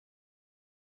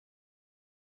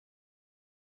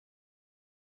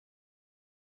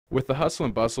With the hustle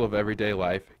and bustle of everyday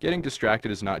life, getting distracted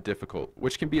is not difficult,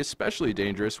 which can be especially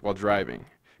dangerous while driving.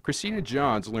 Christina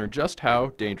Johns learned just how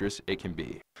dangerous it can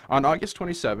be. On August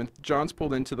 27th, Johns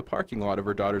pulled into the parking lot of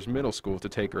her daughter's middle school to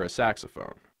take her a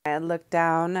saxophone. I looked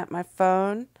down at my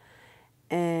phone.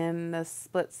 In a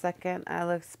split second, I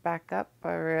looked back up.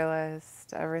 I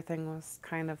realized everything was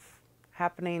kind of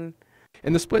happening.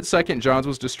 In the split second Johns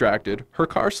was distracted, her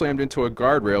car slammed into a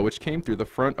guardrail which came through the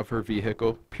front of her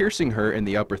vehicle, piercing her in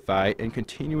the upper thigh and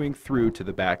continuing through to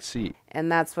the back seat.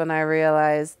 And that's when I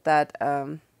realized that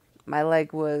my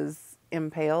leg was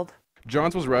impaled.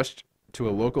 Johns was rushed to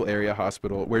a local area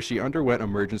hospital where she underwent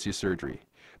emergency surgery.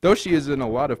 Though she is in a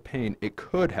lot of pain, it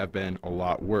could have been a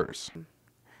lot worse.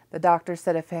 The doctor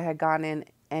said if it had gone in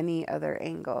any other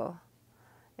angle,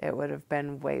 it would have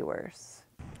been way worse.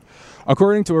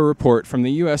 According to a report from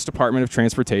the U.S. Department of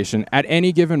Transportation, at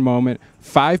any given moment,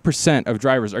 5% of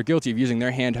drivers are guilty of using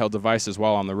their handheld devices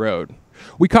while on the road.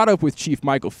 We caught up with Chief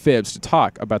Michael Phibbs to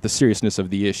talk about the seriousness of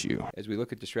the issue. As we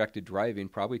look at distracted driving,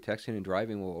 probably texting and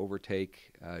driving will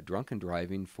overtake drunken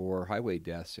driving for highway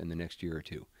deaths in the next year or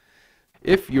two.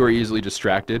 If you are easily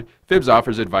distracted, Phibbs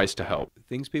offers advice to help.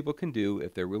 Things people can do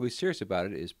if they're really serious about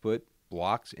it is put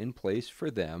blocks in place for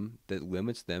them that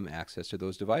limits them access to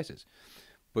those devices.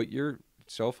 Put your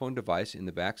cell phone device in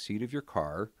the back seat of your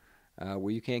car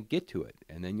where you can't get to it,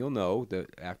 and then you'll know that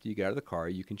after you get out of the car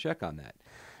you can check on that.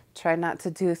 Try not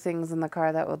to do things in the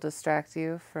car that will distract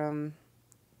you from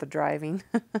the driving,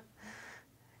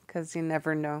 because you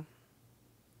never know.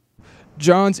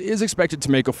 Johns is expected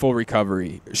to make a full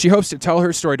recovery. She hopes to tell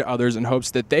her story to others and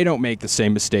hopes that they don't make the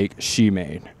same mistake she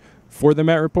made. For the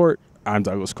Met Report, I'm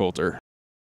Douglas Coulter.